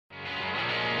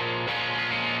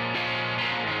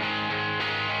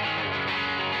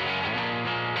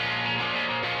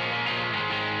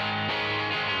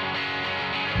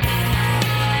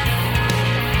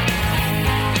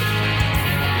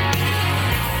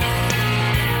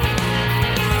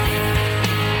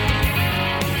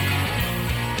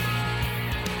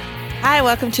Hi,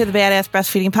 welcome to the Badass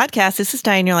Breastfeeding Podcast. This is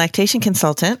Diane, your lactation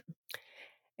consultant.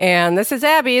 And this is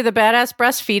Abby, the Badass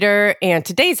Breastfeeder. And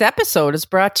today's episode is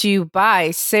brought to you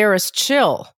by Sarah's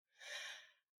Chill.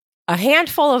 A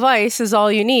handful of ice is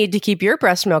all you need to keep your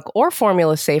breast milk or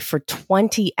formula safe for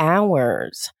 20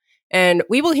 hours. And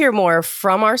we will hear more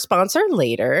from our sponsor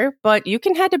later, but you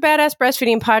can head to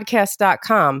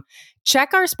badassbreastfeedingpodcast.com.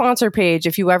 Check our sponsor page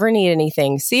if you ever need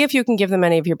anything. See if you can give them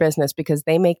any of your business because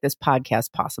they make this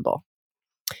podcast possible.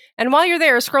 And while you're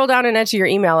there, scroll down and enter your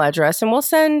email address and we'll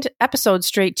send episodes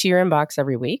straight to your inbox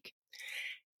every week.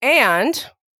 And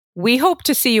we hope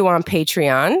to see you on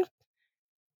Patreon.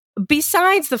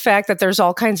 Besides the fact that there's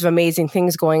all kinds of amazing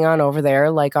things going on over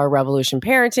there, like our Revolution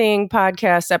Parenting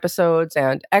podcast episodes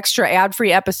and extra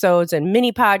ad-free episodes and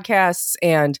mini podcasts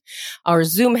and our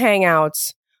Zoom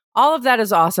Hangouts. All of that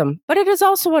is awesome, but it is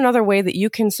also another way that you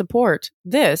can support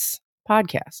this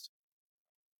podcast.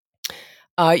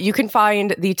 You can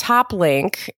find the top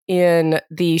link in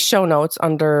the show notes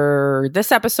under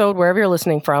this episode, wherever you're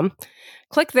listening from.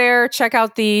 Click there, check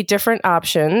out the different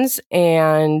options,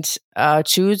 and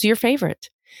choose your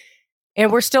favorite.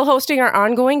 And we're still hosting our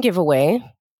ongoing giveaway.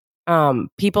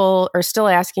 People are still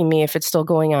asking me if it's still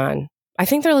going on. I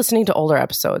think they're listening to older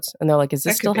episodes and they're like, is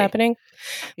this still happening?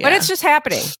 Yeah. But it's just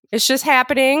happening. It's just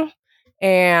happening.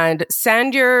 And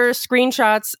send your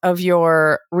screenshots of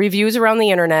your reviews around the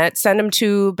internet. Send them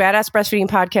to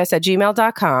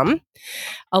badassbreastfeedingpodcast@gmail.com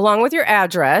along with your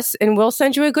address. And we'll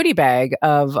send you a goodie bag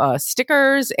of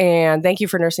stickers and thank you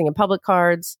for nursing in public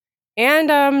cards. And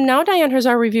now Diane has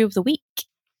our review of the week.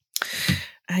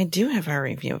 I do have our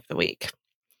review of the week.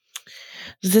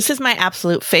 This is my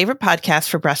absolute favorite podcast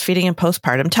for breastfeeding and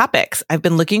postpartum topics. I've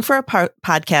been looking for a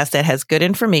podcast that has good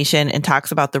information and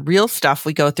talks about the real stuff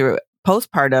we go through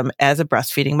postpartum as a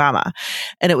breastfeeding mama.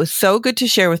 And it was so good to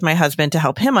share with my husband to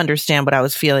help him understand what I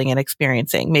was feeling and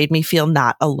experiencing. Made me feel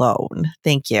not alone.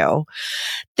 Thank you.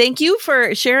 Thank you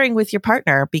for sharing with your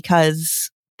partner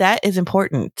because that is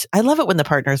important. I love it when the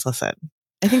partners listen.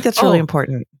 I think that's really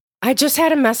important. I just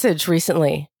had a message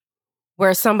recently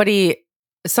where someone and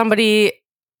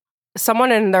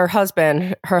her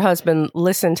husband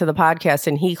listened to the podcast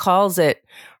and he calls it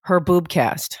her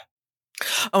boobcast.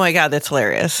 Oh my God, that's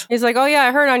hilarious. He's like, oh yeah,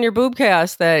 I heard on your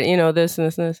boobcast that, you know, this and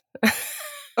this and this.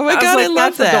 Oh my God, I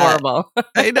love that. That's adorable.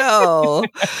 I know.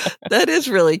 That is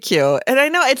really cute. And I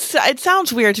know it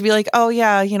sounds weird to be like, oh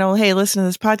yeah, you know, hey, listen to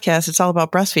this podcast. It's all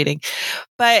about breastfeeding.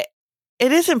 But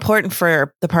it is important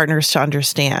for the partners to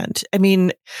understand. I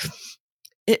mean,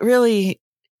 it really,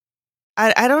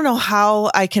 I don't know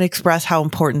how I can express how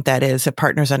important that is that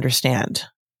partners understand.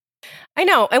 I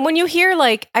know. And when you hear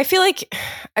I feel like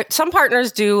some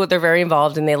partners do, they're very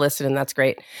involved and they listen and that's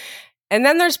great. And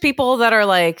then there's people that are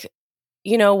like,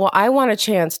 you know, well, I want a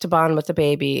chance to bond with the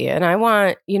baby and I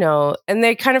want, you know, and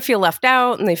they kind of feel left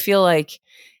out and they feel like,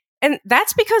 and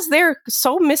that's because they're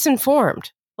so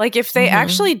misinformed. Like if they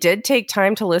actually did take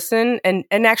time to listen and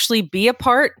actually be a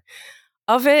part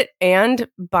of it and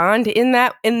bond in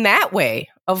that way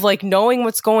of like knowing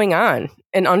what's going on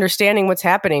and understanding what's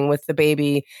happening with the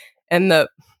baby and the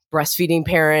breastfeeding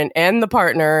parent and the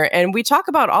partner. And we talk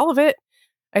about all of it.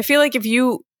 I feel like if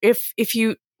you,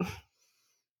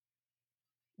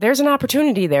 there's an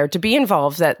opportunity there to be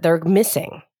involved that they're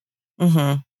missing,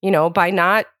 you know, by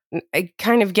not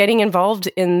kind of getting involved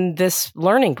in this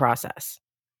learning process.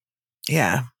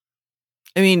 Yeah.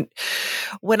 I mean,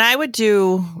 when I would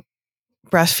do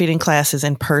breastfeeding classes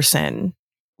in person,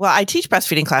 well, I teach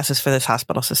breastfeeding classes for this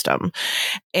hospital system.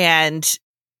 And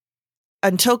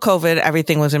until COVID,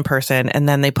 everything was in person and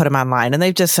then they put them online and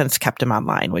they've just since kept them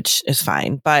online, which is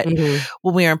fine. But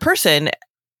when we were in person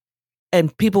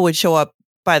and people would show up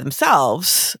by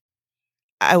themselves,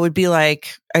 I would be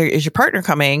like, is your partner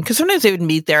coming? Because sometimes they would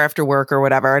meet there after work or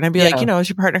whatever. And I'd be like, you know, is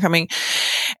your partner coming?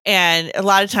 And a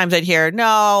lot of times I'd hear,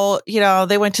 no, you know,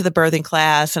 they went to the birthing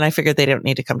class and I figured they don't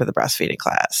need to come to the breastfeeding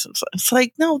class. It's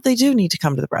like, no, they do need to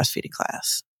come to the breastfeeding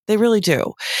class. They really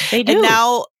do. They do. And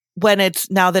now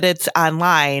that it's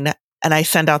online and I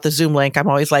send out the Zoom link, I'm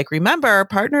always like, remember,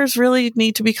 partners really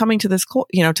need to be coming to this,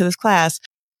 to this class.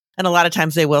 And a lot of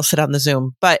times they will sit on the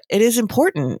Zoom, but it is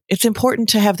important. It's important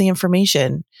to have the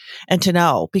information and to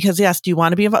know because yes, do you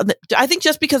want to be involved? I think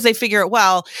just because they figure,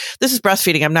 well, this is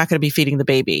breastfeeding, I'm not going to be feeding the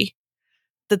baby,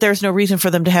 that there's no reason for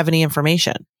them to have any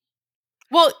information.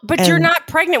 Well, but you're not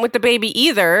pregnant with the baby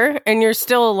either, and you're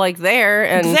still like there.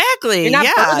 And exactly. You're not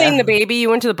birthing the baby. You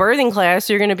went to the birthing class.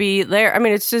 You're going to be there. I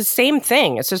mean, it's the same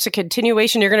thing. It's just a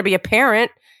continuation. You're going to be a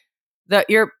parent.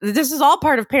 This is all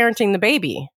part of parenting the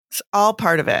baby. It's all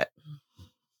part of it.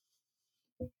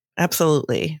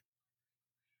 Absolutely.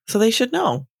 So they should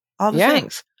know all the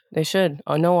things. They should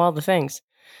know all the things.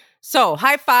 So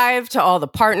high five to all the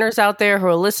partners out there who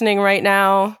are listening right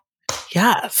now.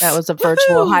 Yes. That was a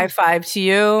virtual high five to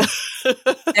you.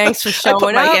 Thanks for showing up. I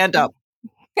put my hand up.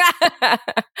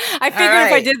 I figured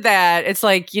if I did that, it's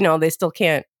like, they still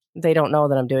can't, they don't know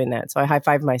that I'm doing that. So I high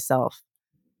five myself.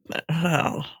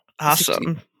 Oh,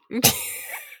 awesome.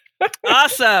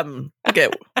 Awesome.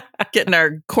 Getting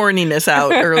our corniness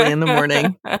out early in the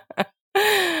morning.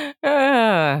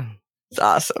 It's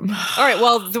awesome. All right.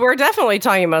 Well, we're definitely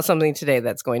talking about something today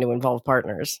that's going to involve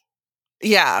partners.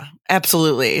 Yeah,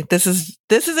 absolutely. This is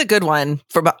a good one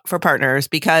for partners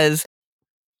because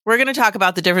we're going to talk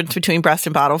about the difference between breast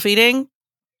and bottle feeding,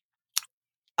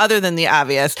 other than the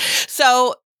obvious.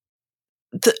 So,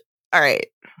 all right.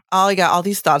 I got all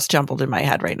these thoughts jumbled in my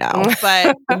head right now.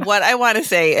 But what I want to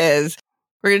say is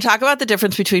we're going to talk about the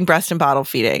difference between breast and bottle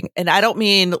feeding. And I don't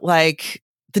mean like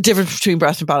the difference between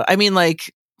breast and bottle. I mean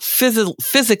like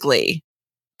physically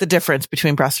the difference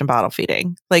between breast and bottle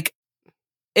feeding. Like,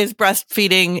 is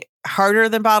breastfeeding harder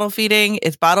than bottle feeding?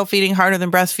 Is bottle feeding harder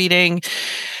than breastfeeding?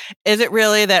 Is it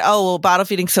really that, bottle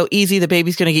feeding's so easy, the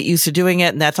baby's going to get used to doing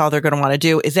it and that's all they're going to want to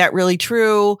do? Is that really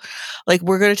true? Like,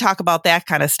 we're going to talk about that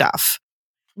kind of stuff.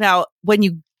 Now, when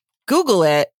you Google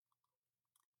it,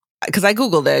 because I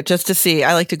Googled it just to see,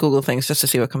 I like to Google things just to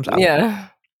see what comes up. Yeah.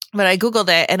 But I Googled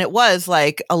it and it was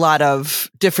like a lot of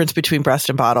difference between breast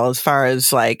and bottle as far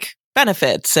as like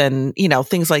benefits and,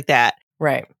 things like that.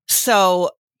 Right.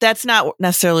 So that's not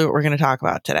necessarily what we're going to talk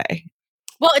about today.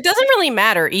 Well, it doesn't really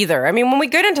matter either. I mean, when we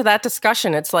get into that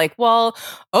discussion, it's like, well,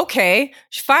 okay,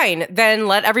 fine. Then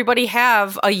let everybody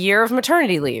have a year of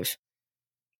maternity leave.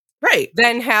 Right.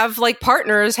 Then have like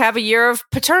partners have a year of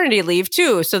paternity leave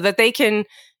too, so that they can,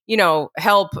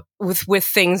 help with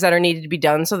things that are needed to be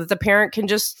done so that the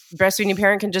breastfeeding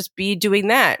parent can just be doing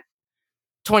that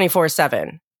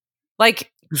 24/7.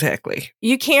 Like, exactly.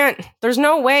 You can't, there's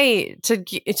no way I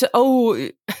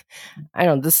don't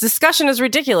know. This discussion is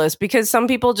ridiculous because some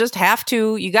people just have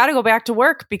to, you got to go back to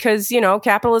work because,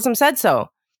 capitalism said so.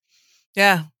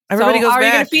 Yeah. Everybody goes back. How are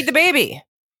you going to feed the baby?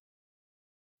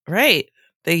 Right.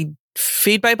 They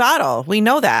feed by bottle. We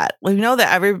know that. We know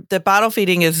that the bottle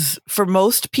feeding is, for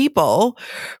most people,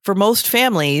 for most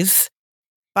families,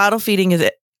 bottle feeding is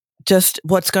just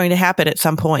what's going to happen at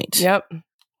some point. Yep.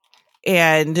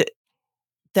 And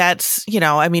that's,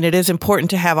 it is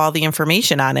important to have all the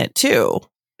information on it too,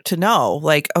 to know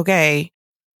like, okay,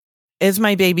 is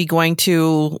my baby going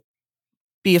to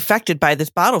be affected by this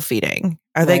bottle feeding?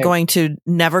 Are they going to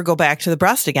never go back to the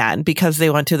breast again because they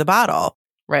went to the bottle?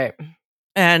 Right.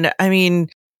 And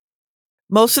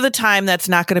most of the time that's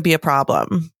not going to be a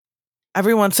problem.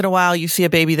 Every once in a while you see a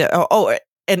baby that,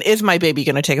 and is my baby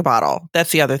going to take a bottle?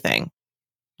 That's the other thing.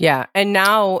 Yeah. And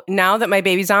now that my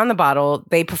baby's on the bottle,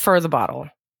 they prefer the bottle.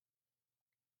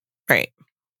 Right.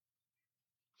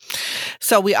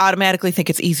 So we automatically think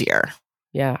it's easier.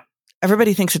 Yeah.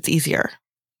 Everybody thinks it's easier.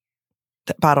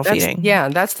 Bottle feeding. Yeah.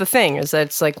 That's the thing is that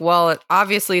it's like, well,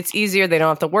 obviously it's easier. They don't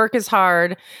have to work as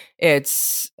hard.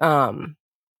 It's,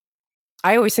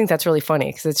 I always think that's really funny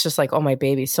because it's just like, oh, my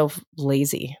baby's so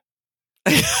lazy.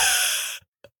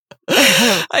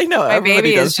 I know. My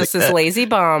baby is just this lazy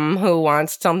bum who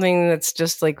wants something that's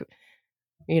just like,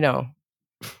 I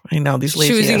know these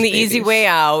lazy choosing the babies. easy way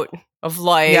out of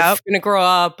life. Yep. Going to grow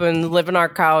up and live on our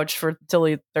couch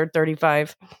till they're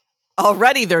 35.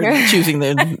 Already they're choosing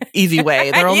the easy way.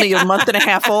 They're only a month and a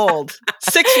half old.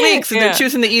 6 weeks and they're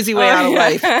choosing the easy way out of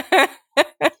life.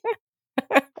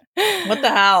 What the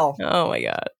hell? Oh my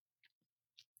God.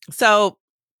 So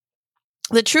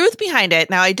the truth behind it,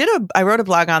 now I wrote a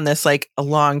blog on this like a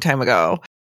long time ago,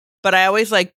 but I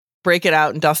always like break it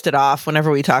out and dust it off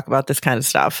whenever we talk about this kind of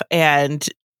stuff. And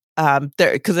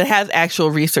because it has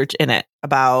actual research in it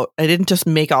I didn't just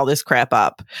make all this crap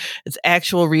up. It's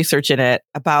actual research in it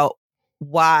about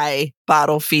why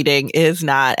bottle feeding is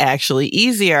not actually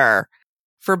easier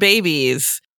for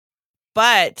babies,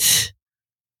 but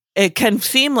it can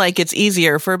seem like it's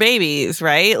easier for babies,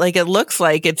 right? Like it looks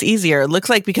like it's easier. It looks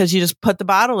like because you just put the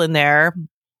bottle in there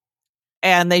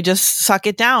and they just suck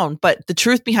it down. But the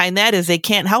truth behind that is they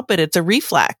can't help it. It's a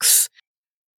reflex.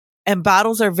 And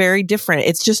bottles are very different.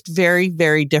 It's just very,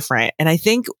 very different. And I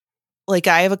think like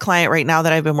I have a client right now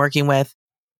that I've been working with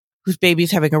whose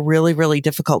baby's having a really, really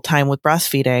difficult time with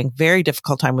breastfeeding, very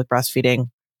difficult time with breastfeeding,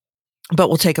 but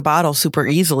will take a bottle super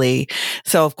easily.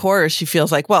 So of course she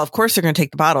feels like, well, of course they're going to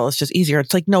take the bottle. It's just easier.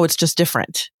 It's like, no, it's just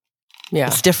different. Yeah.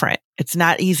 It's different. It's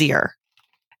not easier.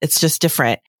 It's just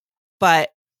different. But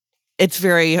it's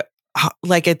very,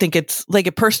 like, I think it's like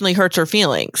it personally hurts her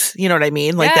feelings. You know what I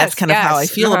mean? Like that's kind of how I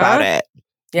feel about it.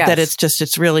 Yes. That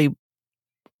it's really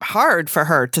hard for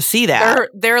her to see that.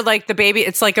 They're like the baby.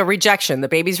 It's like a rejection. The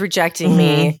baby's rejecting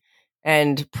me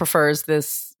and prefers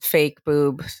this fake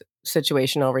boob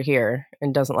situation over here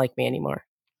and doesn't like me anymore.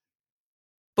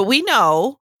 But we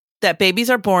know that babies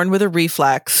are born with a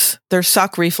reflex, their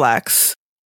suck reflex,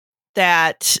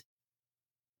 that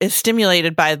is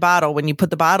stimulated by the bottle when you put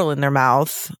the bottle in their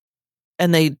mouth,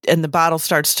 and the bottle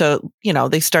starts to,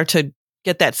 they start to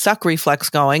get that suck reflex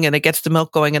going, and it gets the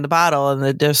milk going in the bottle, and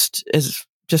it just is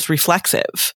just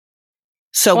reflexive.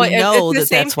 So we know that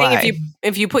that's why.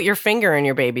 If you put your finger in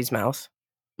your baby's mouth,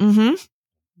 go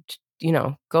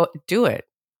do it.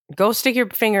 Go stick your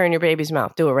finger in your baby's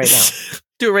mouth. Do it right now.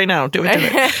 Do it right now. Do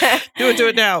it. Do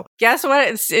it now. Guess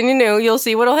what? You'll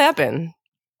see what'll happen.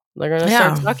 They're going to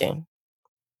start sucking.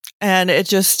 And it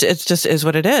just is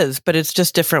what it is, but it's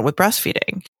just different with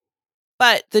breastfeeding.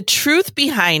 But the truth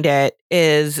behind it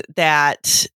is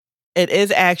that it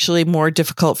is actually more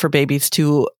difficult for babies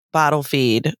to bottle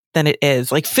feed than it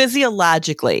is, like,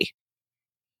 physiologically.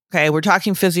 Okay, we're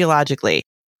talking physiologically.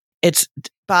 It's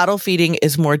bottle feeding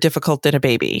is more difficult than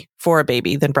for a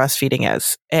baby than breastfeeding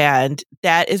is. And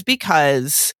that is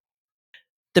because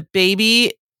the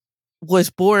baby was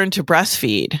born to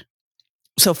breastfeed.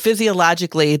 So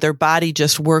physiologically, their body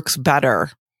just works better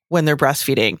when they're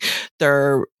breastfeeding.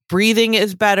 Their breathing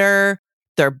is better.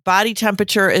 Their body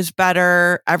temperature is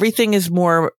better. Everything is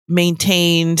more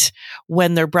maintained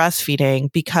when they're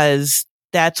breastfeeding, because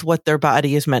that's what their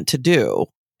body is meant to do,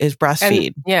 is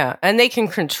breastfeed. And they can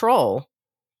control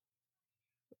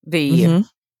the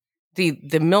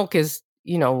milk is,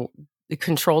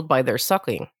 controlled by their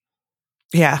suckling.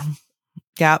 Yeah.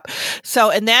 Yeah. So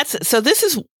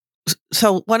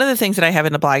one of the things that I have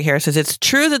in the blog here says, it's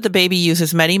true that the baby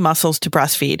uses many muscles to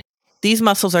breastfeed. These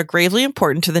muscles are gravely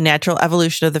important to the natural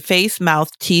evolution of the face, mouth,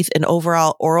 teeth, and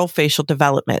overall oral facial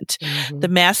development. The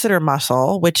masseter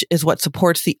muscle, which is what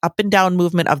supports the up and down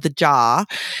movement of the jaw,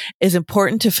 is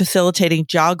important to facilitating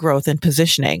jaw growth and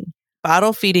positioning.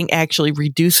 Bottle feeding actually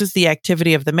reduces the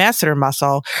activity of the masseter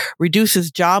muscle,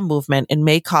 reduces jaw movement, and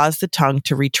may cause the tongue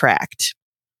to retract.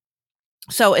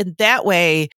 So in that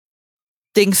way,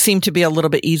 things seem to be a little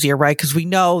bit easier, right? Because we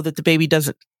know that the baby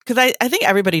doesn't, because I think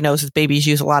everybody knows that babies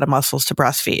use a lot of muscles to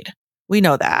breastfeed. We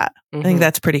know that. I think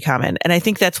that's pretty common. And I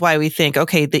think that's why we think,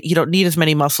 okay, that you don't need as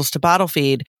many muscles to bottle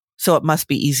feed, so it must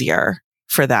be easier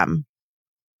for them.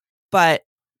 But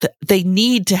they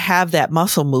need to have that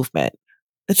muscle movement.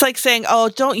 It's like saying, oh,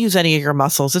 don't use any of your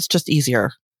muscles. It's just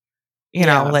easier. We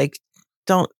don't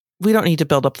need to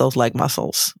build up those leg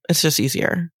muscles. It's just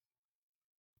easier.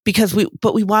 Because we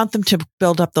want them to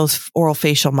build up those oral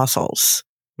facial muscles,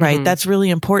 right? That's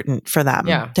really important for them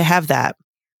to have that.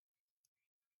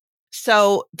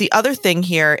 So the other thing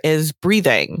here is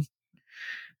breathing.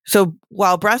 So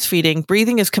while breastfeeding,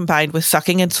 breathing is combined with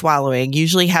sucking and swallowing,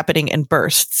 usually happening in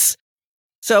bursts.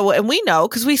 So, and we know,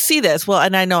 because we see this,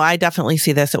 and I know I definitely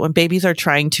see this, that when babies are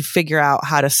trying to figure out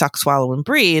how to suck, swallow, and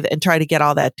breathe and try to get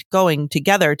all that going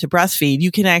together to breastfeed, you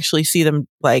can actually see them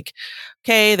like,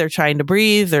 okay, they're trying to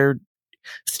breathe, they're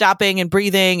stopping and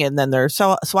breathing, and then they're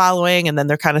swallowing, and then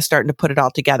they're kind of starting to put it all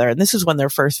together. And this is when they're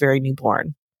first very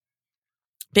newborn.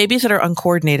 Babies that are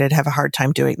uncoordinated have a hard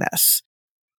time doing this.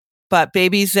 But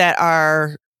babies that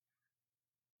are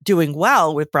doing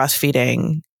well with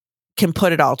breastfeeding can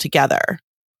put it all together.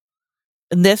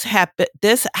 And this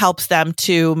helps them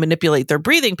to manipulate their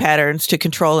breathing patterns to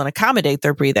control and accommodate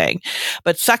their breathing.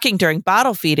 But sucking during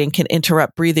bottle feeding can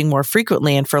interrupt breathing more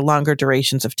frequently and for longer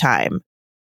durations of time.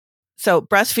 So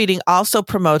breastfeeding also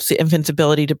promotes the infant's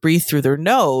ability to breathe through their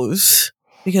nose,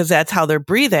 because that's how they're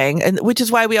breathing. And which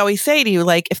is why we always say to you,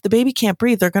 like, if the baby can't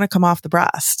breathe, they're going to come off the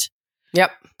breast.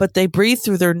 Yep. But they breathe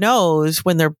through their nose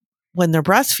when they're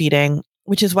breastfeeding,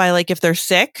 which is why, like, if they're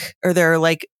sick or they're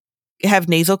like have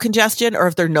nasal congestion, or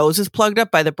if their nose is plugged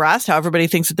up by the breast, how everybody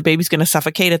thinks that the baby's going to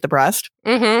suffocate at the breast.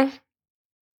 They're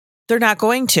not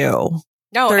going to.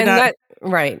 No,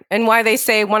 right. And why they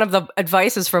say one of the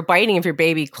advices for biting, if your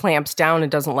baby clamps down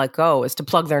and doesn't let go, is to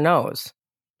plug their nose.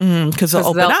 Because they'll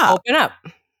open up.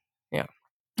 Yeah.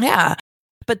 Yeah.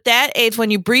 But that aids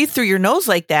when you breathe through your nose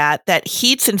like that, that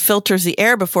heats and filters the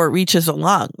air before it reaches the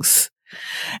lungs.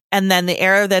 And then the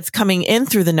air that's coming in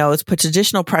through the nose puts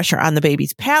additional pressure on the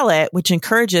baby's palate, which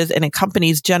encourages and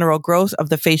accompanies general growth of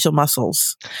the facial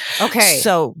muscles. Okay.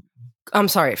 So I'm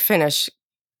sorry, finish.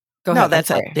 Go no, ahead. That's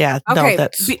it. Yeah. Okay. No,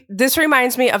 this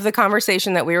reminds me of the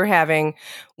conversation that we were having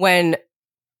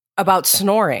about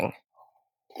snoring.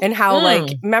 And how,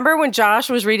 remember when Josh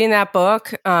was reading that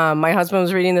book? My husband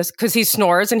was reading this because he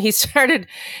snores, and he read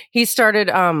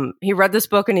this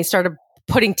book and he started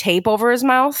putting tape over his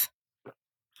mouth.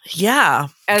 Yeah.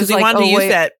 Because he wanted to use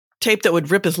that tape that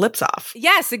would rip his lips off.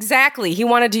 Yes, exactly. He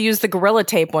wanted to use the Gorilla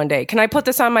Tape one day. Can I put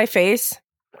this on my face?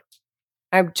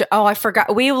 I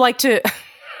forgot. We like to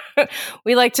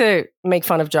make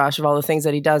fun of Josh of all the things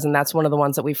that he does, and that's one of the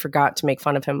ones that we forgot to make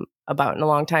fun of him about in a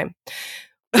long time.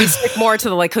 We stick more to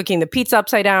the cooking the pizza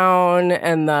upside down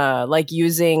and the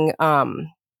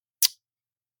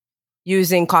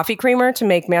using coffee creamer to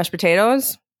make mashed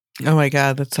potatoes. Oh my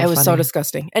God, that's so funny. It was so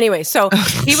disgusting. Anyway, so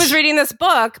he was reading this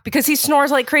book because he snores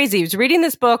like crazy. He was reading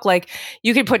this book,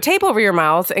 you could put tape over your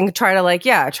mouth and try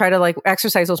to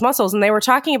exercise those muscles. And they were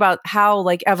talking about how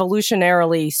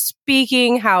evolutionarily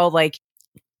speaking, how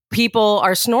people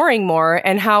are snoring more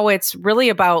and how it's really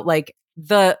about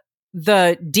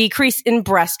the decrease in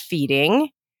breastfeeding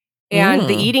and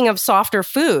the eating of softer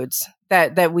foods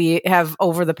that we have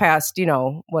over the past,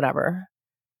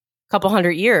 couple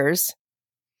hundred years.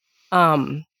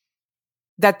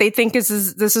 That they think this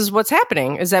is what's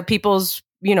happening, is that people's,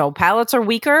 palates are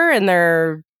weaker and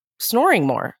they're snoring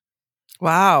more.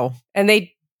 Wow. And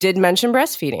they did mention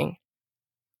breastfeeding.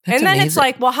 That's amazing.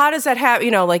 It's well, how does that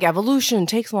happen? Evolution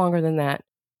takes longer than that.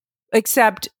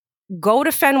 Except go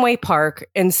to Fenway Park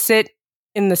and sit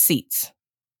in the seats.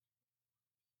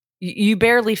 You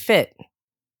barely fit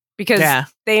because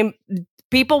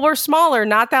people were smaller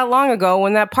not that long ago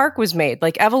when that park was made.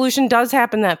 Evolution does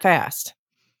happen that fast.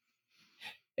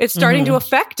 It's starting to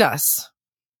affect us.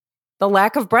 The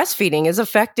lack of breastfeeding is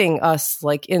affecting us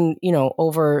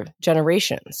over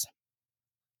generations.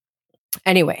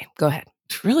 Anyway, go ahead.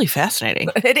 It's really fascinating.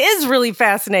 It is really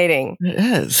fascinating. It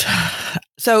is.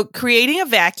 So creating a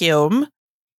vacuum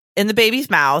in the baby's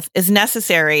mouth is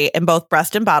necessary in both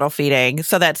breast and bottle feeding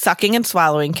so that sucking and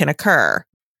swallowing can occur.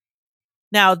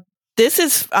 Now, this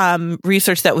is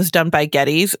research that was done by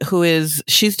Geddes,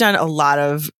 she's done a lot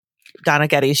of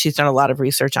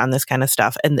research on this kind of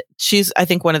stuff. And she's, I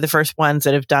think, one of the first ones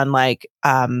that have done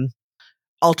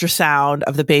ultrasound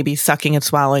of the baby sucking and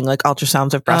swallowing,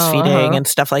 ultrasounds of breastfeeding and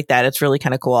stuff like that. It's really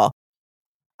kind of cool.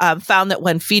 Found that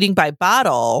when feeding by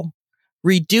bottle,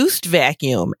 reduced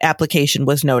vacuum application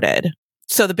was noted.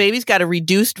 So the baby's got a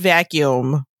reduced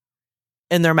vacuum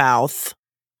in their mouth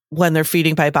when they're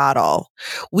feeding by bottle.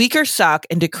 Weaker suck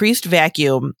and decreased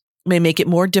vacuum may make it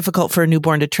more difficult for a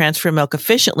newborn to transfer milk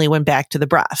efficiently when back to the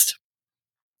breast.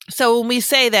 So when we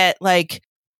say that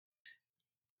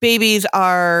babies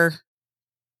are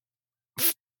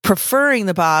preferring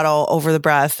the bottle over the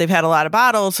breast, they've had a lot of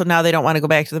bottles, so now they don't want to go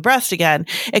back to the breast again.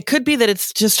 It could be that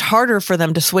it's just harder for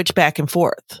them to switch back and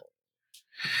forth.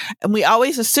 And we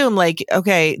always assume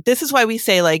okay, this is why we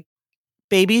say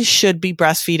babies should be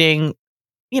breastfeeding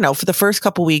for the first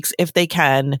couple weeks if they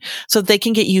can, so that they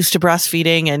can get used to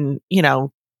breastfeeding and,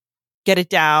 get it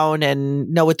down and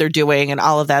know what they're doing and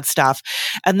all of that stuff.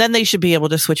 And then they should be able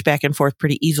to switch back and forth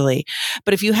pretty easily.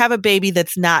 But if you have a baby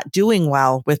that's not doing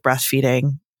well with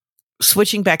breastfeeding,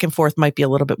 switching back and forth might be a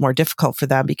little bit more difficult for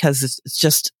them because it's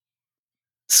just,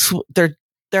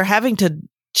 they're having to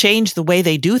change the way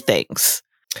they do things.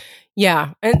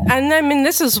 Yeah. And I mean,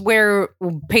 this is where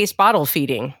paced bottle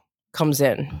feeding comes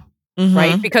in.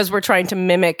 Right? Because we're trying to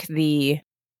mimic the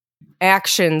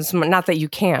actions, not that you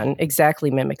can exactly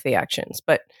mimic the actions,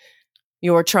 but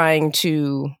you're trying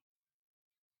to,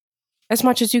 as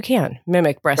much as you can,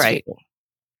 mimic breastfeeding. Right.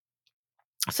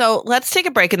 So let's take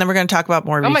a break and then we're going to talk about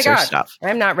more research stuff.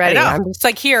 I'm not ready. I'm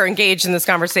just here engaged in this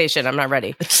conversation. I'm not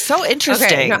ready. It's so interesting.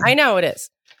 Okay, no, I know it is.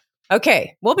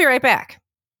 Okay, we'll be right back.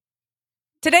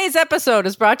 Today's episode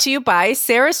is brought to you by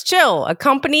Sarah's Chill, a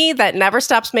company that never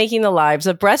stops making the lives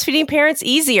of breastfeeding parents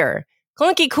easier.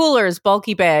 Clunky coolers,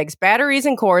 bulky bags, batteries,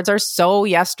 and cords are so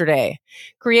yesterday.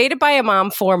 Created by a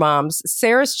mom for moms,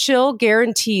 Sarah's Chill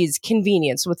guarantees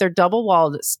convenience with their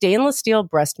double-walled stainless steel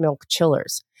breast milk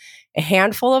chillers. A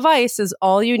handful of ice is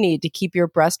all you need to keep your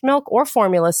breast milk or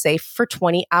formula safe for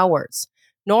 20 hours.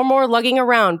 No more lugging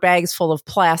around bags full of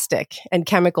plastic and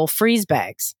chemical freeze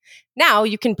bags. Now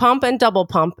you can pump and double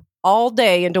pump all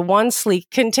day into one sleek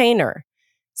container.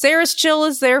 Sarah's Chill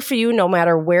is there for you no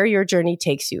matter where your journey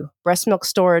takes you. Breast milk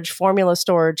storage, formula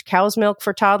storage, cow's milk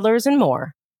for toddlers, and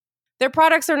more. Their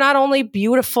products are not only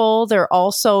beautiful, they're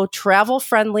also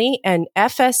travel-friendly and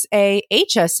FSA,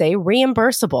 HSA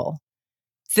reimbursable.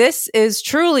 This is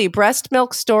truly breast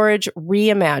milk storage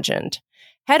reimagined.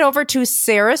 Head over to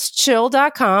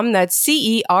sarahschill.com, that's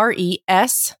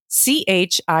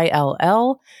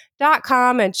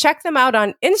CERESCHILL.com, and check them out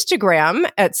on Instagram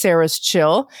at Sarah's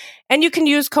Chill, and you can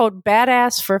use code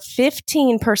BADASS for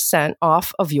 15%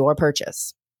 off of your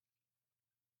purchase.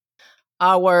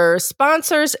 Our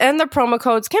sponsors and the promo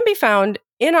codes can be found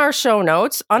in our show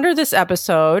notes under this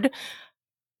episode.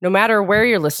 no matter where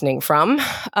you're listening from.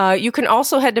 You can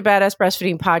also head to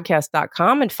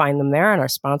badassbreastfeedingpodcast.com and find them there on our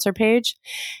sponsor page.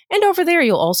 And over there,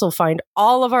 you'll also find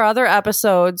all of our other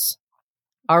episodes,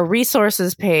 our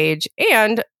resources page,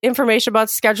 and information about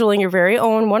scheduling your very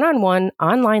own one-on-one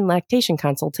online lactation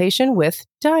consultation with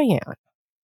Diane.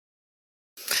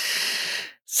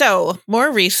 So,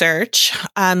 more research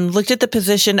looked at the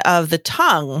position of the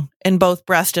tongue in both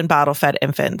breast and bottle-fed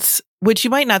infants, which you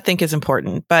might not think is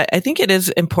important, but I think it is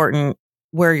important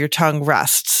where your tongue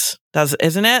rests,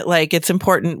 isn't it? Like, it's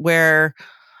important where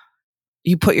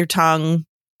you put your tongue,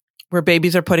 where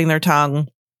babies are putting their tongue.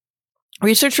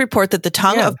 Research report that the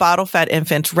tongue of bottle-fed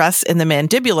infants rests in the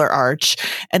mandibular arch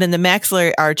and in the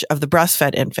maxillary arch of the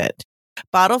breastfed infant.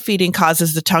 Bottle feeding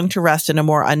causes the tongue to rest in a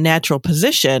more unnatural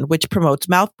position, which promotes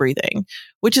mouth breathing,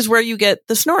 which is where you get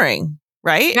the snoring,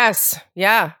 right? Yes.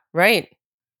 Yeah. Right.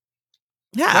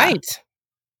 Yeah. Right.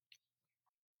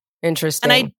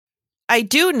 Interesting. And I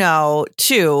do know,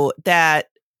 too, that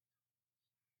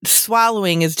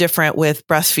swallowing is different with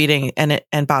breastfeeding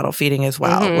and bottle feeding as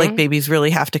well. Mm-hmm. Like babies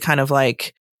really have to kind of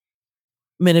like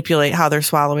manipulate how they're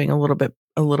swallowing a little bit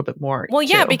more. Well,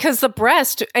 yeah, too. because the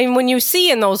breast, and when you see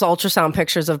in those ultrasound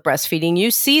pictures of breastfeeding, you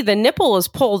see the nipple is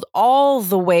pulled all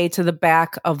the way to the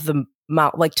back of the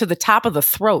mouth, like to the top of the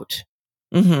throat.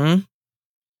 Mm-hmm.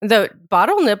 The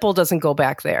bottle nipple doesn't go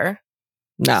back there.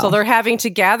 No. So they're having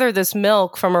to gather this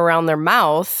milk from around their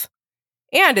mouth,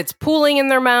 and it's pooling in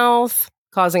their mouth,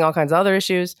 causing all kinds of other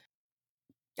issues.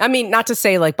 I mean, not to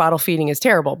say like bottle feeding is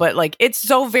terrible, but like it's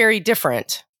so very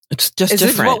different. It's just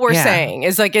different. Is what we're saying.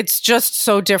 Is like it's just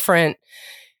so different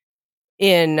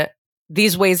in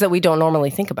these ways that we don't normally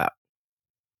think about.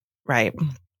 Right.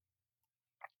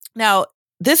 Now,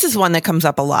 this is one that comes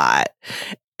up a lot,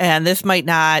 and this might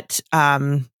not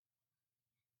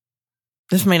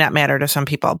matter to some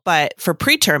people, but for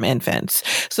preterm infants.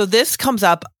 So this comes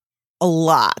up a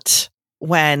lot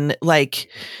when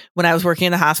I was working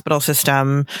in the hospital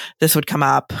system, this would come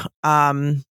up.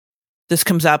 This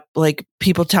comes up, like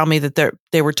people tell me that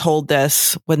they were told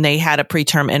this when they had a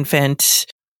preterm infant.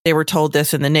 They were told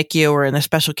this in the NICU or in the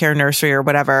special care nursery or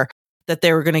whatever, that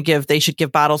they should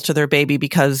give bottles to their baby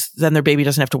because then their baby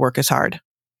doesn't have to work as hard.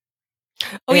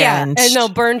 Oh, and they'll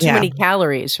burn too many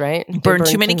calories, right? Burn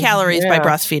too many calories by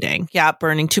breastfeeding. Yeah,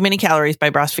 burning too many calories by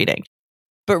breastfeeding.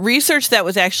 But research that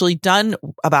was actually done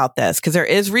about this, because there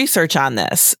is research on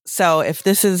this. So if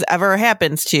this ever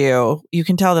happens to you, you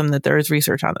can tell them that there is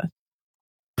research on this.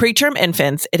 Preterm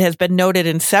infants, it has been noted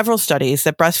in several studies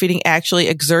that breastfeeding actually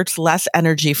exerts less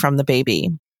energy from the baby.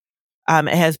 It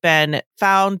has been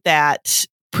found that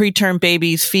preterm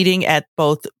babies feeding at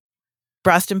both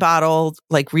breast and bottle,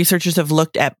 like researchers have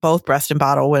looked at both breast and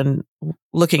bottle when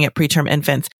looking at preterm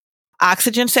infants.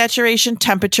 Oxygen saturation,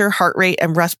 temperature, heart rate,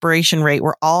 and respiration rate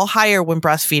were all higher when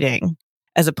breastfeeding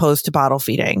as opposed to bottle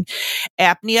feeding.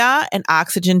 Apnea and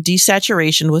oxygen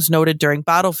desaturation was noted during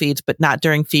bottle feeds, but not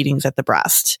during feedings at the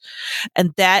breast.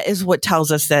 And that is what tells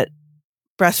us that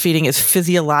breastfeeding is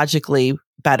physiologically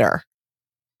better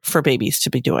for babies to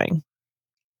be doing.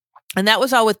 And that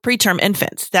was all with preterm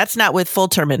infants. That's not with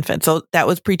full-term infants. So that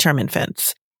was preterm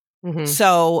infants. Mm-hmm.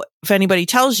 So if anybody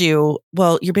tells you,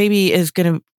 well, your baby is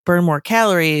going to burn more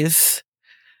calories,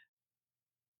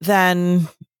 then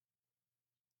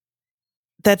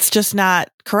that's just not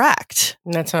correct.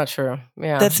 That's not true.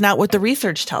 Yeah. That's not what the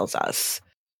research tells us.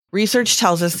 Research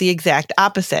tells us the exact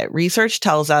opposite. Research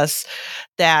tells us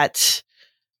that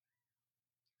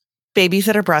babies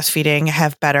that are breastfeeding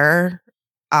have better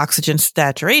oxygen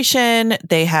saturation,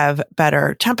 they have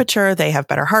better temperature, they have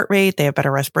better heart rate, they have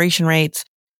better respiration rates,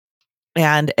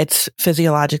 and it's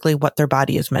physiologically what their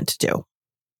body is meant to do.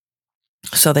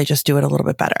 So they just do it a little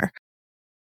bit better.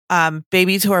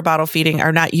 Babies who are bottle feeding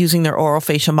are not using their oral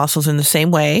facial muscles in the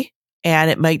same way.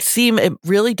 And it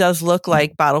really does look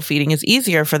like bottle feeding is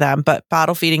easier for them, but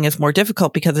bottle feeding is more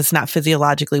difficult because it's not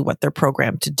physiologically what they're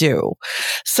programmed to do.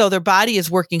 So their body is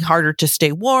working harder to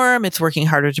stay warm. It's working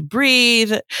harder to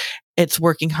breathe. It's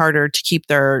working harder to keep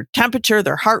their temperature,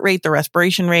 their heart rate, their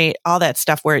respiration rate, all that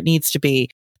stuff where it needs to be.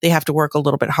 They have to work a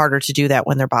little bit harder to do that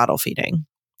when they're bottle feeding.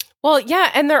 Well,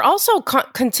 yeah. And they're also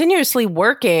continuously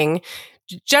working.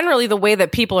 Generally, the way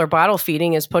that people are bottle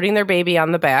feeding is putting their baby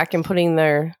on the back and putting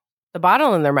the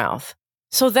bottle in their mouth.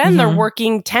 So then they're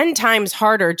working 10 times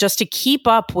harder just to keep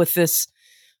up with this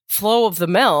flow of the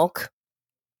milk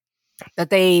that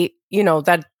they,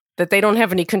 that they don't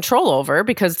have any control over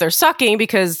because they're sucking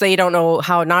because they don't know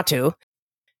how not to.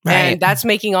 Right. And that's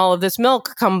making all of this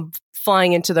milk come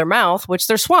flying into their mouth, which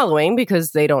they're swallowing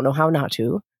because they don't know how not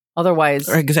to. Otherwise,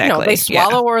 they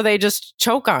swallow or they just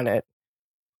choke on it.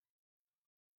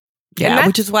 Yeah,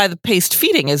 which is why the paced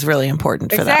feeding is really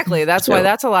important for them. Exactly. That's why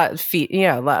that's a lot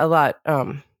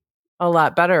a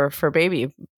lot better for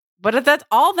baby. But that's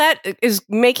all that is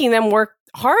making them work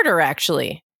harder,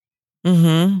 actually.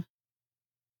 Mm-hmm.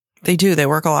 They do. They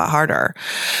work a lot harder.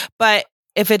 But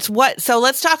if it's so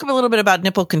let's talk a little bit about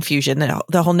nipple confusion,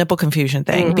 the whole nipple confusion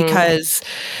thing, because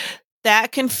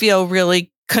that can feel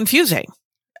really confusing.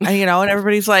 And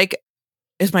everybody's like,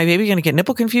 is my baby going to get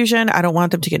nipple confusion? I don't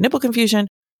want them to get nipple confusion.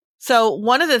 So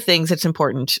one of the things that's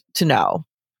important to know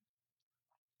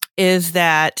is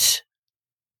that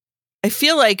I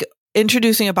feel like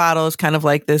introducing a bottle is kind of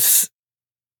like this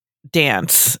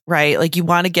dance, right? Like you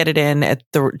want to get it in at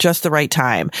just the right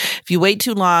time. If you wait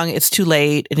too long, it's too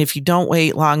late. And if you don't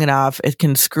wait long enough, it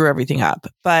can screw everything up.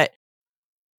 But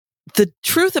the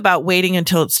truth about waiting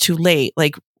until it's too late,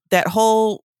 like that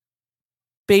whole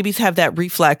babies have that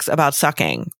reflex about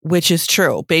sucking, which is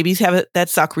true. Babies have that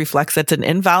suck reflex. That's an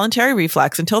involuntary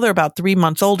reflex until they're about 3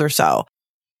 months old or so.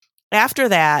 After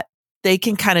that, they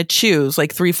can kind of choose,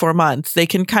 like 3-4 months, they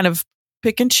can kind of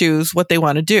pick and choose what they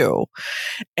want to do.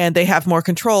 And they have more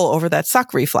control over that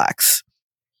suck reflex.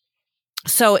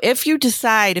 So if you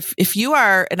decide, if you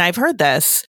are, and I've heard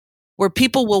this, where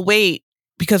people will wait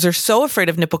because they're so afraid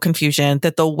of nipple confusion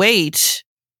that they'll wait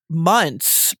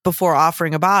months before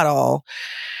offering a bottle.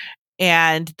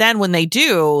 And then when they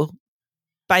do,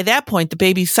 by that point, the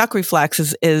baby's suck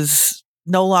reflex is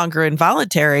no longer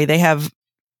involuntary.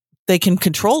 They can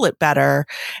control it better.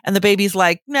 And the baby's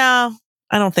like, no,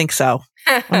 I don't think so.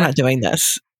 I'm not doing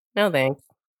this. No, thanks.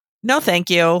 No, thank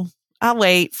you. I'll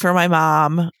wait for my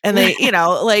mom. And they,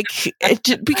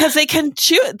 because they can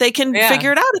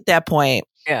figure it out at that point.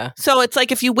 Yeah. So it's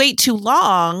like, if you wait too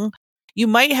long, you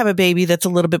might have a baby that's a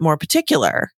little bit more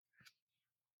particular.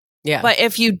 Yeah. But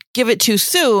if you give it too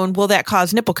soon, will that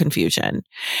cause nipple confusion?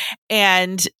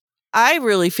 And I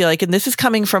really feel like, and this is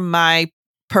coming from my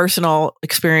personal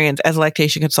experience as a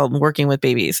lactation consultant working with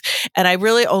babies. And I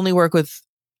really only work with,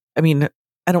 I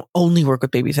don't only work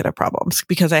with babies that have problems,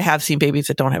 because I have seen babies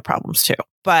that don't have problems too.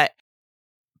 But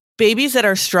babies that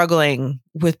are struggling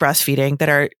with breastfeeding, that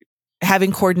are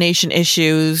having coordination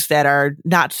issues, that are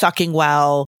not sucking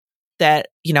well, that,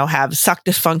 have suck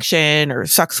dysfunction or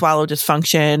suck swallow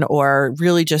dysfunction, or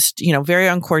really just, very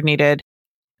uncoordinated,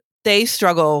 they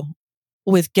struggle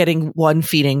with getting one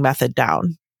feeding method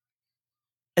down.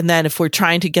 And then if we're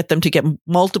trying to get them to get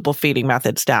multiple feeding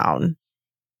methods down,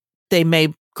 they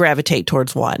may gravitate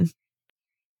towards one.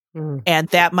 And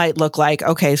that might look like,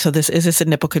 okay, so is this a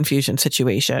nipple confusion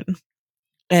situation?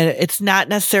 And it's not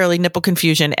necessarily nipple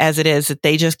confusion as it is that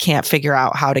they just can't figure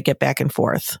out how to get back and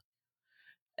forth.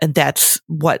 And that's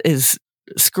what is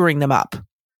screwing them up.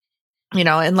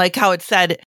 And like how it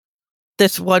said,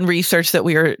 this one research that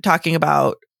we were talking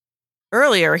about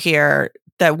earlier here,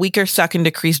 that weaker suck and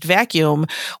decreased vacuum,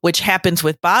 which happens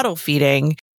with bottle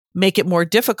feeding, may make it more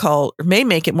difficult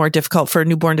for a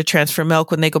newborn to transfer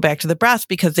milk when they go back to the breast,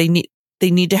 because they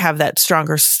need to have that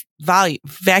stronger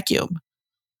vacuum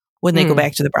when they go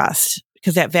back to the breast,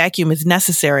 because that vacuum is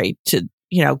necessary to,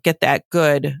 get that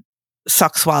good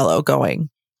suck swallow going.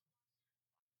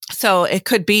 So it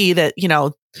could be that,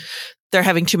 they're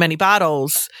having too many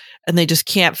bottles and they just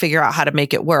can't figure out how to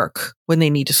make it work when they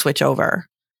need to switch over.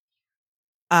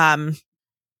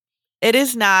 It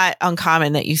is not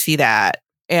uncommon that you see that.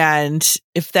 And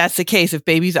if that's the case, if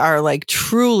babies are like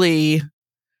truly,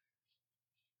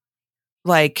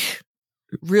 like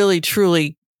really,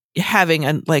 truly having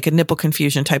a nipple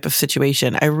confusion type of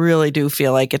situation, I really do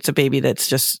feel like it's a baby that's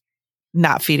just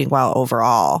not feeding well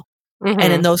overall.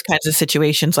 And in those kinds of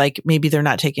situations, like maybe they're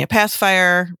not taking a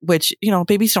pacifier, which,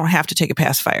 babies don't have to take a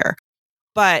pacifier.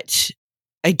 But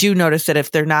I do notice that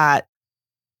if they're not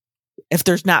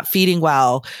feeding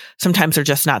well, sometimes they're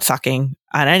just not sucking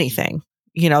on anything.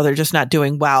 They're just not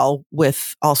doing well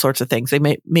with all sorts of things. They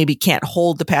maybe can't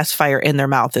hold the pacifier in their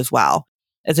mouth as well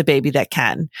as a baby that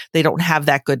can. They don't have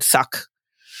that good suck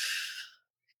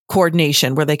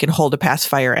coordination where they can hold a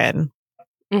pacifier in.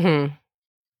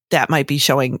 That might be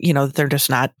showing, they're just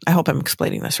not, I hope I'm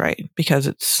explaining this right, because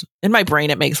it's in my brain,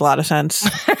 it makes a lot of sense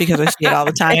because I see it all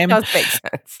the time. It does make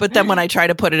sense. But then when I try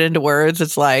to put it into words,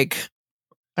 it's like,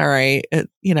 all right,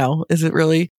 is it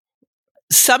really?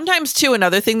 Sometimes too,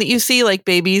 another thing that you see, like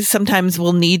babies sometimes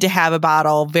will need to have a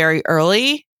bottle very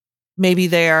early. Maybe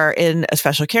they're in a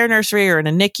special care nursery or in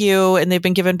a NICU and they've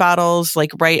been given bottles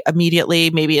like right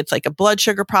immediately. Maybe it's like a blood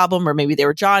sugar problem, or maybe they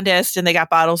were jaundiced and they got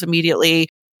bottles immediately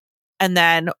and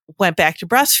then went back to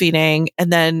breastfeeding.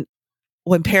 And then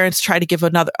when parents try to give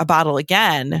a bottle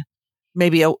again,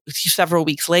 maybe several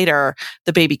weeks later,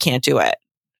 the baby can't do it.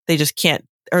 They just can't,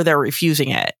 or they're refusing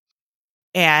it.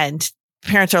 And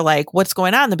parents are like, what's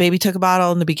going on? The baby took a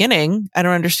bottle in the beginning. I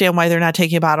don't understand why they're not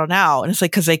taking a bottle now. And it's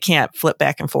like, because they can't flip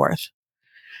back and forth.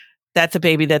 That's a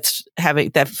baby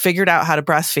that figured out how to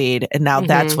breastfeed. And now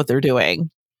that's what they're doing.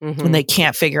 And they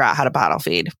can't figure out how to bottle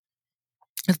feed.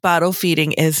 Because bottle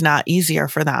feeding is not easier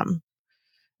for them.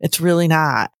 It's really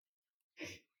not.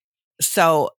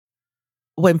 So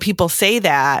when people say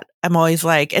that, I'm always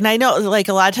like, and I know like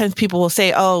a lot of times people will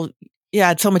say, oh,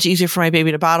 yeah, it's so much easier for my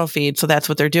baby to bottle feed. So that's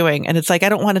what they're doing. And it's like, I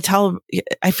don't want to tell them.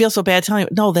 I feel so bad telling you,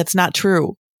 no, that's not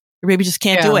true. Your baby just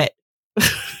can't do it.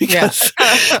 Because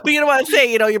we don't want to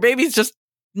say, your baby's just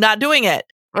not doing it.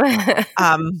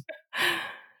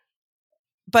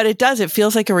 But it does. It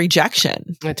feels like a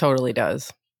rejection. It totally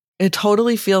does. It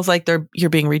totally feels like you're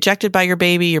being rejected by your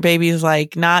baby. Your baby is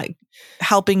like not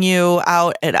helping you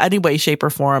out in any way, shape, or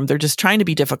form. They're just trying to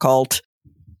be difficult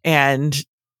and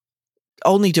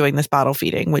only doing this bottle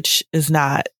feeding, which is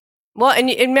not. Well,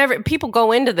 and people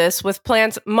go into this with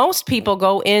plans. Most people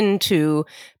go into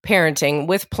parenting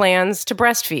with plans to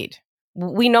breastfeed.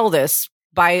 We know this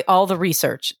by all the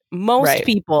research. Most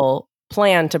people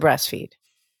plan to breastfeed.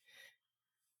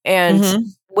 And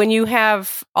when you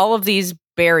have all of these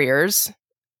barriers,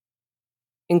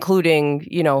 including,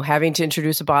 having to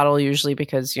introduce a bottle usually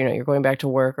because, you're going back to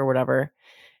work or whatever.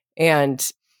 And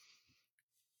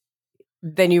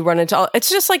then you run into it's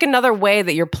just like another way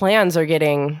that your plans are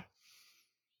getting.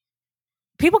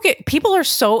 People are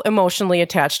so emotionally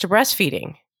attached to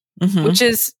breastfeeding, which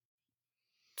is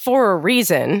for a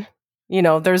reason.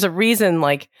 There's a reason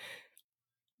like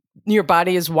your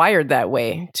body is wired that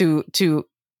way to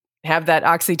have that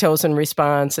oxytocin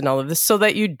response and all of this so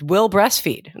that you will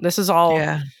breastfeed. This is all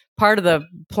part of the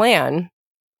plan,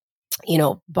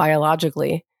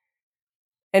 biologically.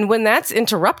 And when that's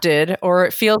interrupted or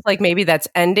it feels like maybe that's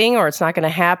ending or it's not going to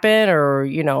happen or,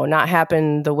 not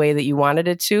happen the way that you wanted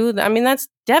it to, I mean, that's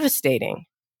devastating.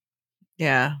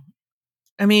 Yeah.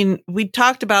 I mean, we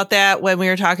talked about that when we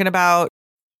were talking about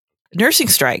nursing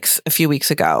strikes a few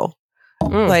weeks ago.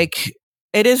 Like,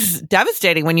 it is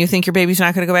devastating when you think your baby's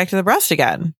not going to go back to the breast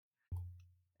again.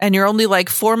 And you're only like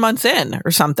 4 months in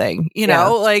or something,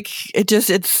 like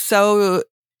it's so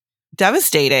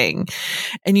devastating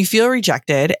and you feel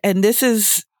rejected. And this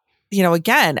is,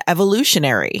 again,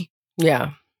 evolutionary.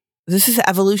 Yeah. This is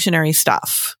evolutionary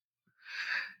stuff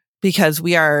because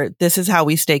this is how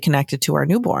we stay connected to our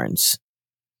newborns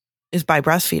is by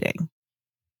breastfeeding.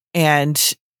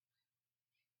 And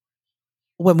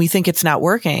when we think it's not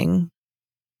working,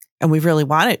 and we really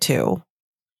want it to,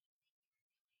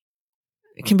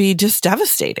 it can be just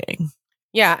devastating.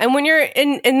 Yeah. And when you're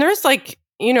and there's like,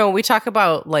 we talk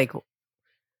about like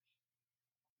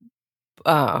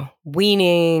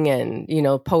weaning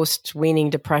and, post-weaning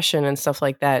depression and stuff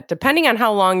like that. Depending on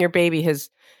how long your baby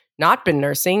has not been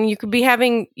nursing, you could be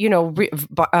having,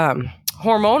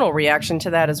 hormonal reaction to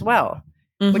that as well,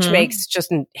 which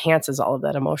just enhances all of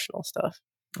that emotional stuff.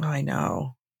 Oh, I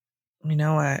know. You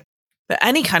know what? But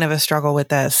any kind of a struggle with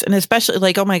this, and especially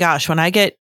like, oh my gosh, when I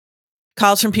get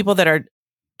calls from people that are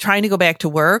trying to go back to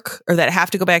work or that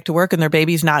have to go back to work and their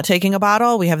baby's not taking a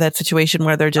bottle, we have that situation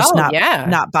where they're just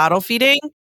not bottle feeding.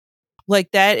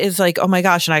 Like that is like, oh my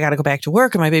gosh, and I got to go back to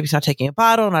work and my baby's not taking a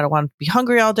bottle and I don't want to be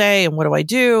hungry all day. And what do I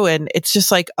do? And it's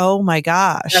just like, oh my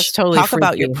gosh, that's totally talk freaky.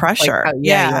 About your pressure. Like,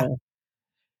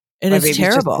 And it's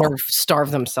terrible. Just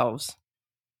starve themselves.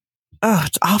 Oh,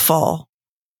 it's awful.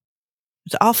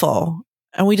 It's awful.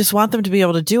 And we just want them to be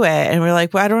able to do it. And we're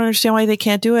like, well, I don't understand why they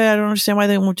can't do it. I don't understand why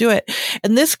they won't do it.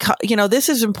 And this, this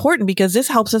is important because this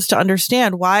helps us to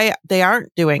understand why they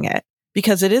aren't doing it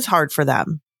because it is hard for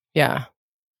them. Yeah.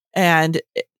 And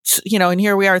it's, and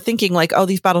here we are thinking like, oh,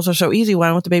 these bottles are so easy. Why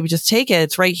don't the baby just take it?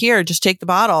 It's right here. Just take the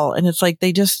bottle. And it's like,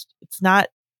 it's not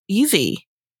easy.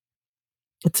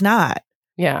 It's not.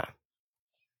 Yeah.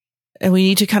 And we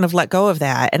need to kind of let go of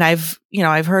that. And I've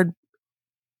heard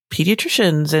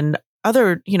pediatricians and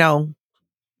other,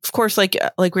 of course, like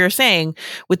we were saying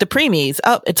with the preemies,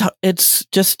 it's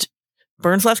just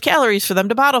burns less calories for them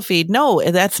to bottle feed. No,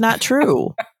 that's not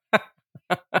true.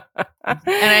 And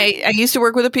I used to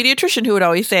work with a pediatrician who would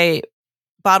always say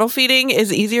bottle feeding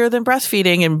is easier than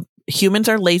breastfeeding and humans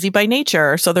are lazy by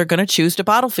nature. So they're going to choose to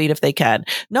bottle feed if they can.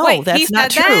 No, wait, that's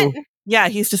not true. That? Yeah.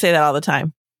 He used to say that all the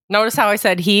time. Notice how I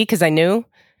said he, because I knew.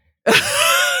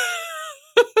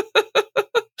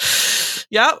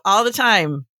 Yep, all the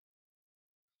time.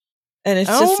 And it's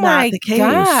just not the case.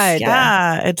 God.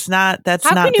 Yeah, it's not. That's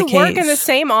not the case. How can you work in the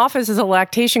same office as a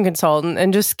lactation consultant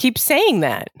and just keep saying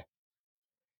that?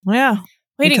 Yeah.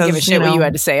 We didn't give a shit what you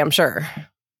had to say, I'm sure.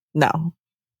 No,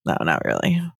 not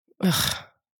really. Ugh.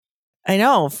 I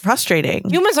know. Frustrating.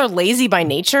 Humans are lazy by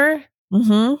nature.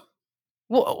 Mm-hmm.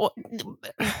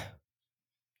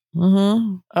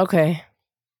 Okay.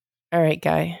 All right,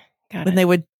 guy. Got And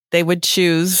it. they would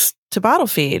choose to bottle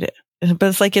feed, but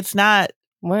it's like it's not.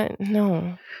 What?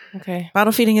 No. Okay.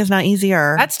 Bottle feeding is not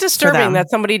easier. That's disturbing that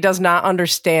somebody does not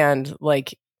understand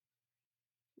like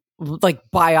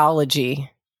biology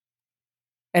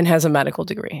and has a medical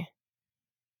degree.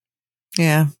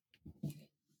 Yeah.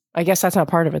 I guess that's not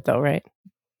part of it though, right?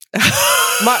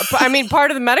 I mean,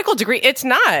 part of the medical degree, it's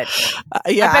not.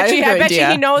 Yeah, I bet you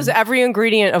he knows every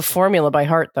ingredient of formula by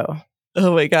heart, though.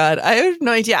 Oh my God. I have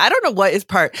no idea. I don't know what is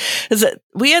part.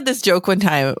 We had this joke one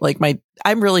time, like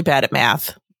I'm really bad at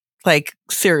math, like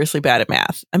seriously bad at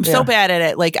math. I'm so bad at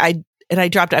it. Like I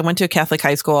went to a Catholic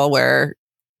high school where,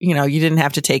 you didn't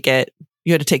have to take it.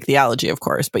 You had to take theology, of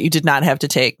course, but you did not have to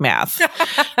take math.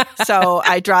 So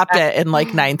I dropped it in like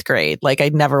 9th grade. Like I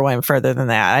never went further than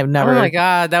that. I've never. Oh my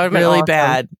God. That would have been really awesome.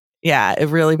 bad. Yeah.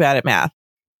 Really bad at math.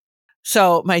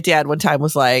 So my dad one time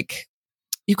was like,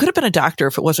 you could have been a doctor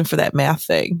if it wasn't for that math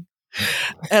thing.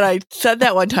 And I said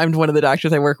that one time to one of the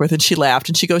doctors I work with, and she laughed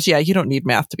and she goes, yeah, you don't need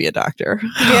math to be a doctor.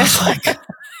 Yeah.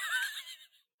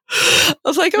 I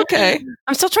was like, okay.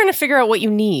 I'm still trying to figure out what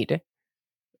you need.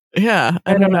 Yeah.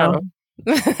 I don't know.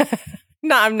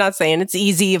 No, I'm not saying it's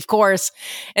easy, of course.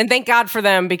 And thank God for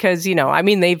them because,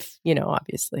 they've,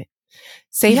 obviously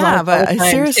saved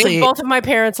saved both of my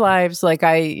parents' lives. Like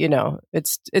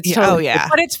it's totally, oh yeah.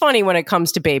 But it's funny when it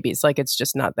comes to babies, like it's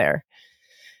just not there.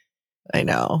 I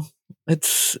know.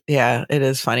 It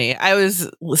is funny. I was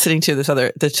listening to this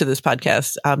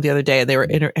podcast the other day, and they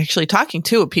were actually talking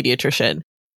to a pediatrician,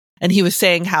 and he was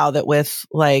saying how that with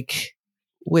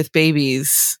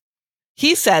babies,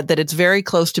 he said that it's very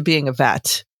close to being a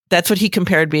vet. That's what he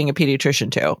compared being a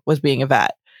pediatrician to, was being a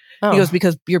vet. Oh. He goes,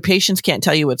 because your patients can't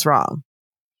tell you what's wrong.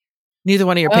 Neither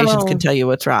one of your patients can tell you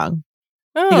what's wrong.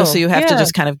 Oh, he goes, so you have to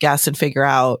just kind of guess and figure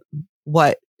out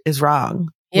what is wrong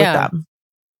with them.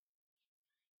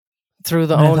 Through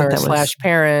the owner /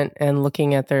 parent and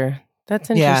looking at their,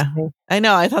 that's interesting. Yeah, I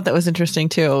know. I thought that was interesting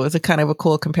too. It was a kind of a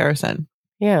cool comparison.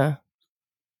 Yeah.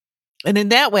 And in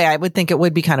that way, I would think it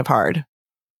would be kind of hard.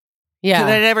 Yeah.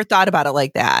 I never thought about it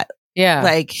like that. Yeah.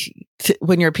 Like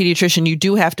when you're a pediatrician, you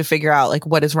do have to figure out like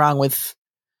what is wrong with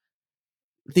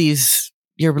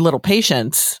your little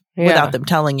patients without them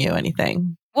telling you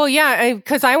anything. Well, yeah,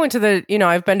 because I went to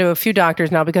I've been to a few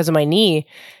doctors now because of my knee,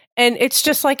 and it's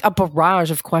just like a barrage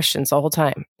of questions the whole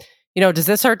time. Does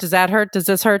this hurt? Does that hurt? Does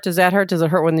this hurt? Does that hurt? Does it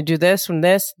hurt when they do this? When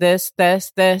this,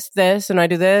 and I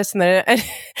do this, and then,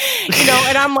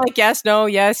 and I'm like, yes, no,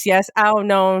 yes, yes, oh,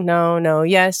 no, no, no,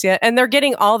 yes, yeah. And they're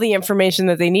getting all the information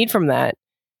that they need from that.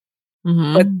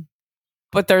 Mm-hmm.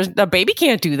 But the baby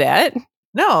can't do that.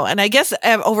 No. And I guess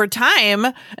over time,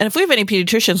 and if we have any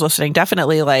pediatricians listening,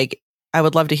 definitely I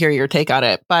would love to hear your take on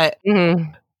it. But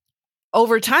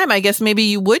over time, I guess maybe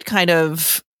you would kind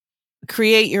of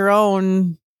create your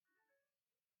own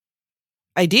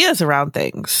ideas around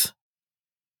things.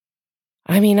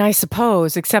 I mean, I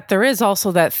suppose, except there is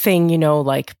also that thing,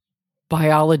 like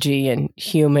biology and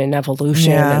human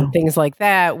evolution and things like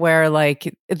that, where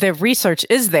like the research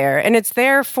is there and it's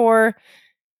there for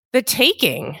the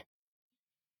taking.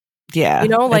 Yeah.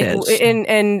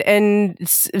 And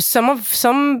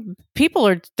some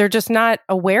people they're just not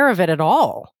aware of it at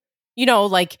all.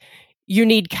 Like you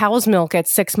need cow's milk at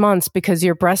 6 months because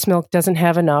your breast milk doesn't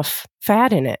have enough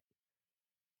fat in it.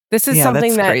 This is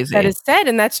something that is said,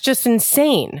 and that's just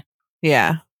insane.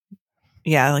 Yeah.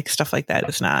 Yeah, like stuff like that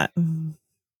is not.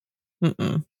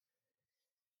 Mm-mm.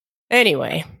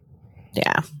 Anyway.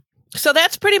 Yeah. So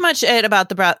that's pretty much it about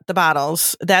the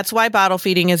bottles. That's why bottle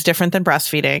feeding is different than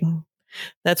breastfeeding.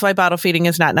 That's why bottle feeding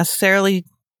is not necessarily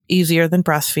easier than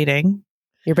breastfeeding.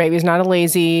 Your baby's not a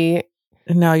lazy...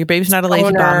 No, your baby's not a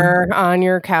lazy bum. On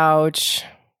your couch.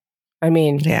 I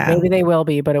mean, maybe they will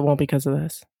be, but it won't because of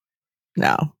this.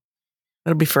 No.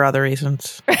 It'll be for other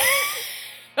reasons.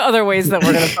 Other ways that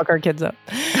we're going to fuck our kids up.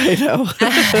 I know.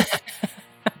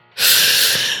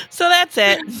 So that's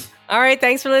it. All right.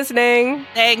 Thanks for listening.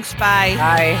 Thanks. Bye.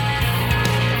 Bye.